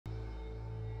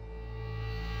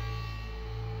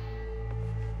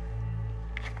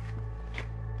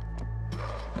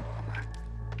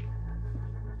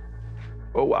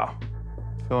Oh, wow.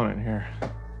 Feeling it here.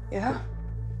 Yeah?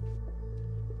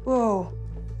 Whoa.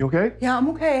 You okay? Yeah, I'm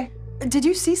okay. Did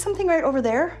you see something right over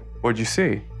there? What'd you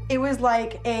see? It was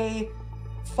like a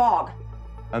fog.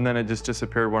 And then it just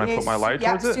disappeared when I put my light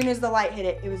towards it? Yeah, as soon as the light hit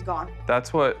it, it was gone.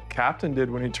 That's what Captain did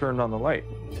when he turned on the light.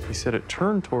 He said it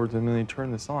turned towards him, and then he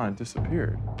turned this on, it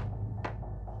disappeared.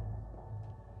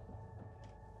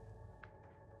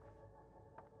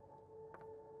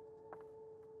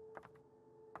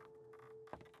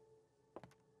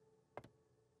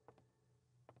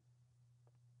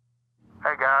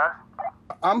 Hey guys.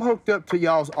 I'm hooked up to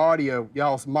y'all's audio,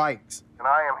 y'all's mics. And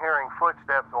I am hearing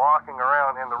footsteps walking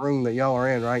around in the Room that y'all are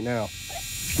in right now.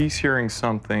 He's hearing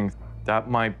something. That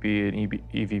might be an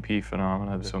EVP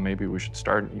phenomena, so maybe we should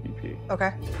start an EVP.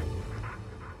 Okay.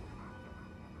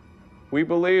 We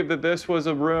believe that this was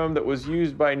a room that was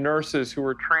used by nurses who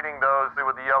were treating those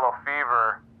with the yellow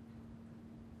fever.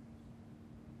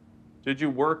 Did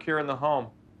you work here in the home?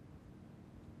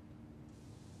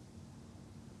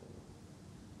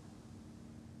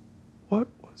 What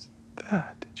was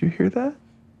that? Did you hear that?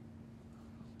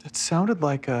 That sounded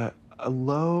like a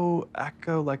low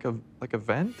echo, like a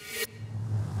vent.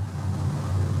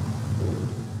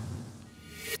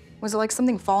 Was it like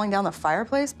something falling down the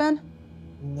fireplace, Ben?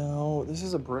 No, this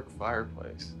is a brick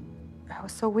fireplace. That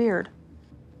was so weird.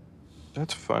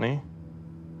 That's funny.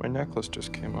 My necklace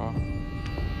just came off.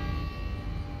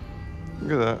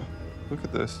 Look at that. Look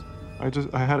at this.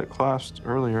 I had it clasped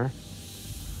earlier.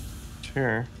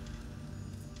 Chair.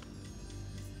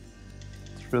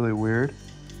 It's really weird.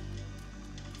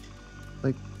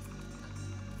 Like,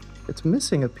 it's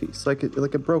missing a piece, like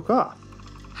it broke off.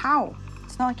 How?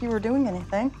 It's not like you were doing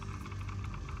anything.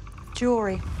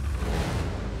 Jewelry.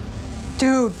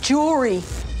 Dude, jewelry.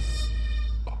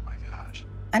 Oh my gosh.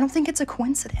 I don't think it's a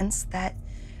coincidence that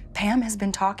Pam has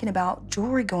been talking about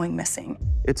jewelry going missing.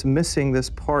 It's missing this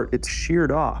part. It's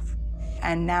sheared off.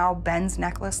 And now Ben's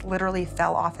necklace literally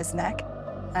fell off his neck.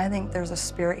 I think there's a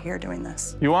spirit here doing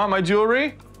this. You want my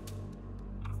jewelry?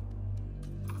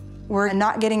 We're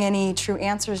not getting any true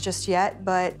answers just yet,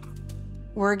 but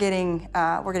we're getting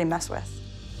messed with.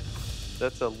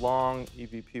 That's a long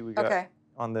EVP we got Okay.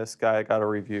 on this guy. I got a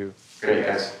review. Great,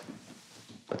 guys.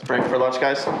 Let's break for lunch,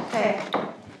 guys. Okay.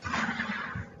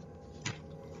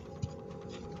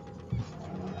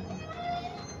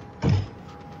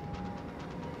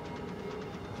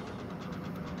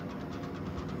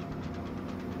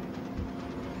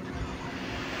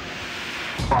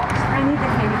 I need the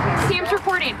candy cane. Sam's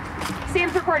recording.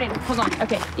 Sam's recording. Hold on.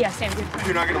 Okay. Yeah, Sam. Good.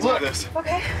 You're not gonna do this.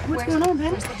 Okay. What's going on,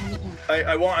 Ben?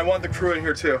 I want the crew in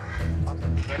here too.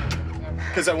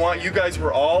 Because I want you guys, we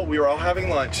were all having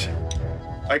lunch.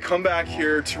 I come back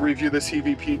here to review this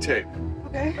EVP tape.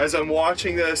 Okay. As I'm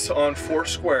watching this on 4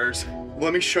 squares,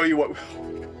 let me show you what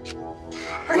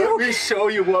Let me show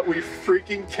you what we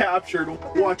freaking captured.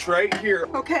 Watch right here.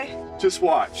 Okay. Just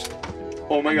watch.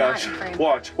 Oh my gosh.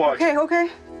 Watch. Okay, okay.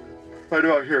 Right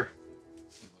about here.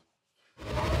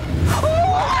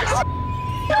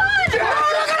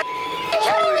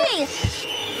 Kill me!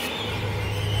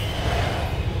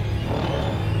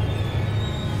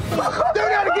 Do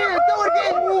that again! Do it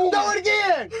again! Do it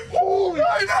again! Holy!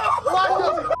 I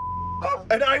know!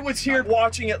 And I was here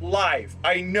watching it live.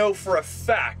 I know for a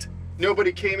fact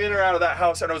nobody came in or out of that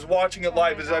house, and I was watching it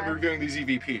live as I'm reviewing these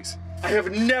EVPs. I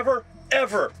have never,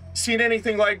 ever seen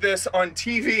anything like this on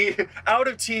TV, out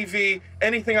of TV,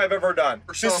 anything I've ever done.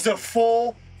 This is a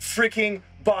full freaking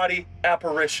body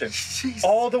apparition. Jesus.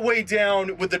 All the way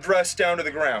down with the dress down to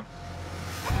the ground.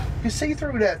 You see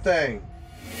through that thing.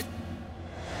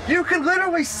 You can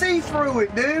literally see through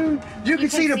it, dude. You can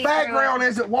see the background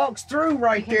as it walks through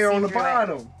right there on the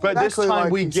bottom. But this Exactly time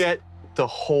like we it's- get the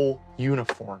whole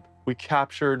uniform. We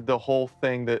captured the whole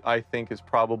thing that I think is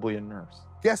probably a nurse.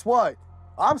 Guess what?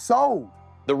 I'm sold.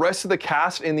 The rest of the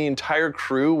cast and the entire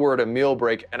crew were at a meal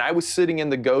break, and I was sitting in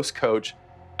the ghost coach,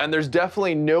 and there's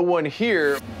definitely no one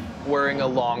here wearing a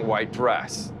long white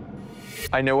dress.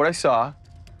 I know what I saw.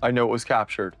 I know it was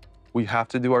captured. We have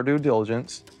to do our due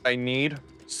diligence. I need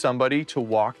somebody to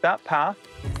walk that path.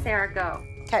 Sarah, go.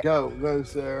 Go,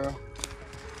 Sarah.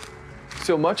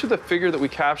 So much of the figure that we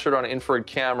captured on an infrared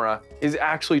camera is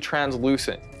actually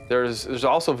translucent. There's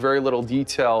also very little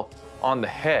detail on the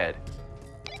head.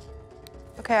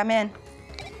 Okay, I'm in.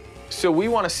 So we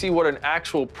want to see what an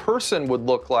actual person would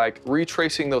look like,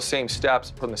 retracing those same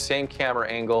steps from the same camera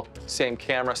angle, same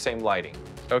camera, same lighting.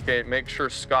 Okay, make sure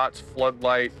Scott's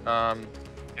floodlight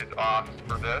Is off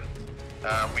for this.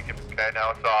 Okay,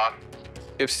 now it's off.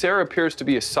 If Sarah appears to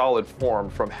be a solid form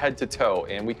from head to toe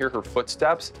and we hear her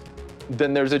footsteps,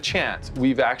 then there's a chance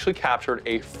we've actually captured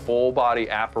a full body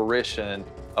apparition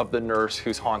of the nurse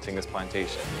who's haunting this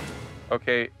plantation.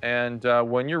 Okay, and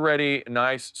when you're ready,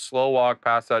 nice slow walk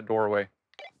past that doorway.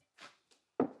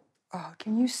 Oh,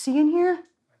 can you see in here?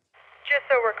 Just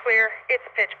so we're clear, it's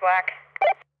pitch black.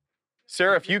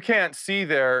 Sarah, if you can't see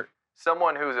there,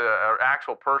 someone who's an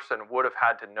actual person would have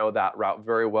had to know that route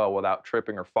very well without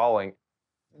tripping or falling.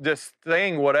 This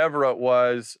thing, whatever it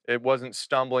wasn't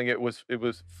stumbling, it was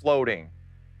floating.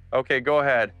 Okay, go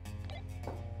ahead.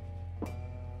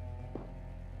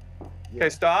 Okay,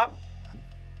 stop.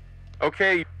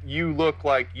 Okay, you look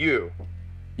like you.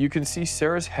 You can see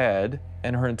Sarah's head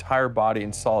and her entire body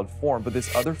in solid form, but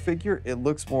this other figure, it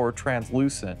looks more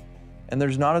translucent. And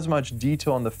there's not as much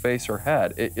detail on the face or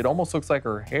head. It almost looks like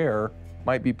her hair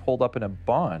might be pulled up in a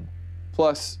bun.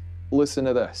 Plus, listen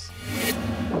to this.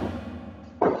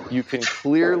 You can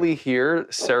clearly hear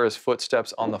Sarah's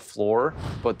footsteps on the floor,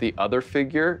 but the other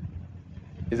figure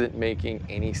isn't making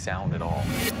any sound at all.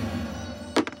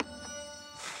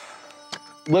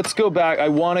 Let's go back. I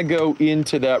want to go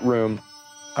into that room.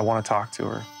 I want to talk to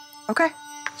her. Okay.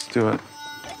 Let's do it.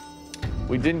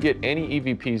 We didn't get any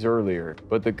EVPs earlier,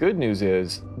 but the good news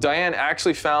is Diane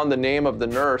actually found the name of the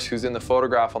nurse who's in the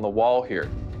photograph on the wall here.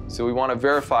 So we want to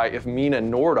verify if Mina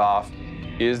Nordoff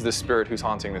is the spirit who's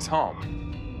haunting this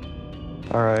home.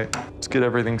 All right, let's get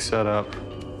everything set up.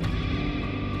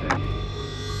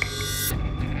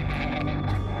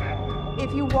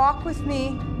 If you walk with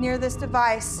me near this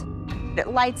device, it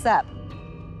lights up.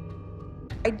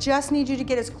 I just need you to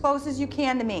get as close as you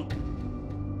can to me.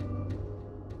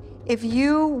 If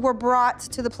you were brought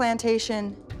to the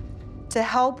plantation to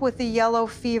help with the yellow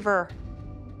fever,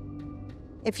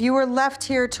 if you were left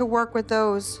here to work with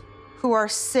those who are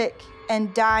sick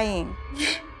and dying,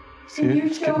 See,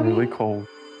 it's getting really cold.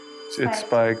 It's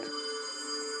spiked.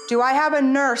 do I have a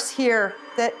nurse here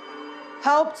that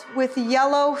helped with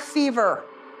yellow fever?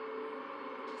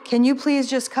 Can you please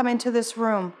just come into this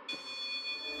room?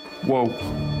 Whoa,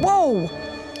 Whoa!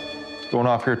 it's going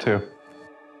off here too.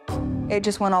 It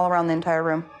just went all around the entire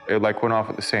room. It like went off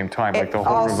at the same time, like It the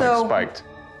whole room also like spiked.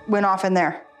 Went off in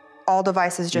there. All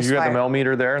devices just You got fired. the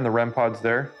millimeter there and the REM pods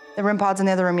there? The REM pod's in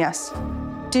the other room, yes.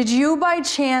 Did you by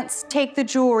chance take the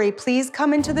jewelry? Please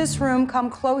come into this room, come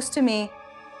close to me,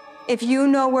 if you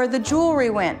know where the jewelry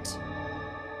went.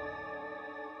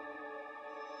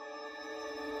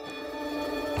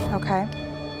 Okay.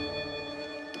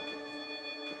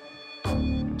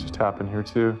 Just happened here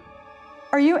too.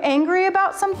 Are you angry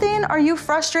about something? Are you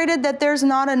frustrated that there's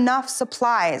not enough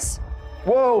supplies?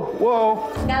 Whoa,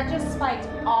 whoa. That just spiked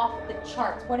off the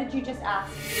charts. What did you just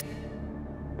ask?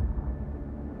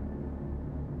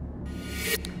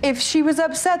 If she was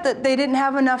upset that they didn't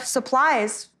have enough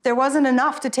supplies, there wasn't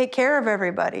enough to take care of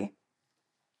everybody.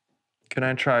 Can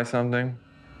I try something?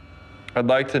 I'd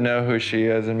like to know who she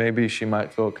is, and maybe she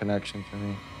might feel a connection to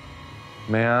me.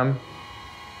 Ma'am,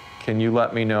 can you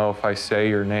let me know if I say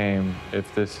your name,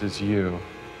 if this is you?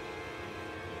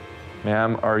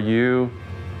 Ma'am, are you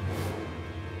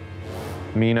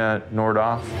Mina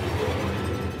Nordoff?